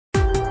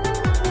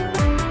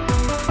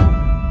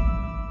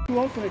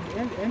outside,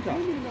 enter.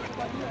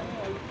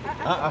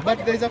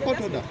 But there is a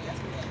court order.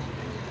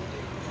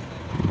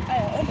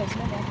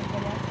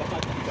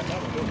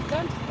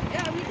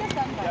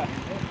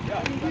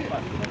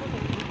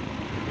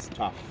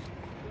 Staff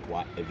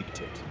were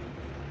evicted,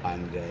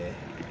 and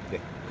the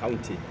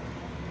county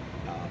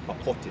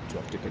purported to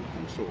have taken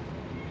control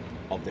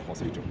of the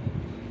hospital.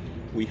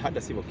 We had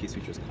a civil case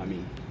which was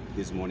coming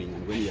this morning,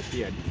 and when we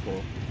appeared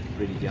before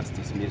Lady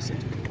Justice Millicent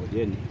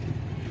Odieni,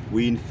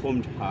 we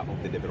informed her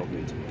of the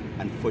development.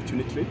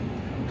 Unfortunately,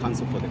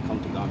 counsel for the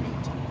county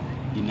government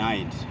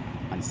denied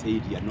and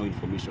said he had no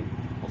information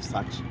of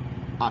such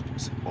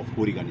acts of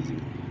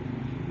hooliganism.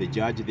 The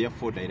judge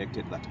therefore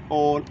directed that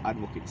all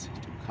advocates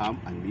to come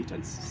and meet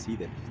and see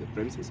the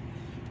premises,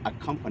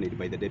 accompanied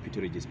by the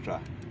deputy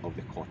registrar of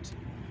the court.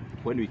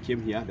 When we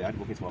came here, the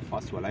advocates were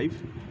first to arrive,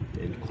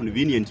 and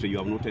conveniently you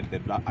have noted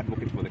that the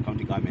advocate for the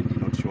county government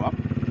did not show up,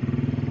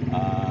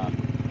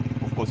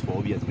 of course for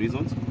obvious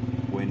reasons.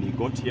 When he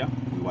got here,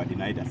 we were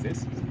denied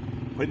access.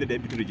 When the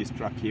deputy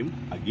registrar came,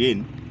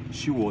 again,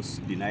 she was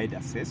denied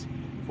access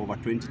for over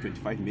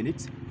 20-25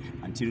 minutes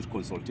until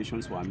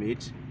consultations were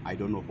made, I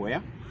don't know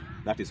where.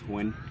 That is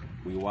when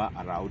we were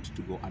allowed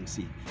to go and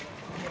see.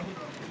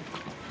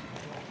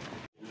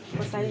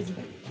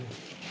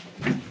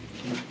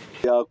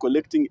 We are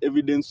collecting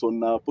evidence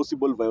on a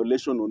possible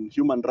violation on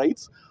human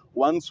rights.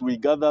 Once we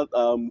gather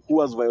who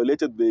has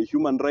violated the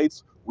human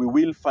rights, we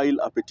will file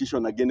a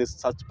petition against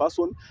such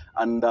person,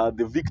 and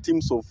the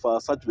victims of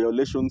such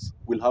violations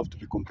will have to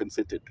be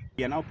compensated.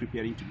 We are now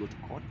preparing to go to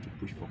court to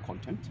push for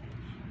contempt,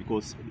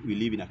 because we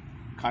live in a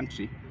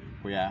country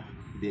where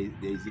there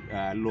is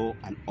law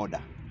and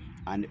order,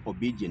 and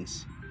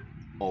obedience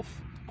of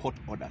court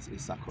orders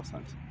is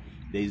sacrosanct.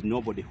 There is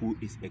nobody who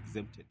is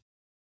exempted.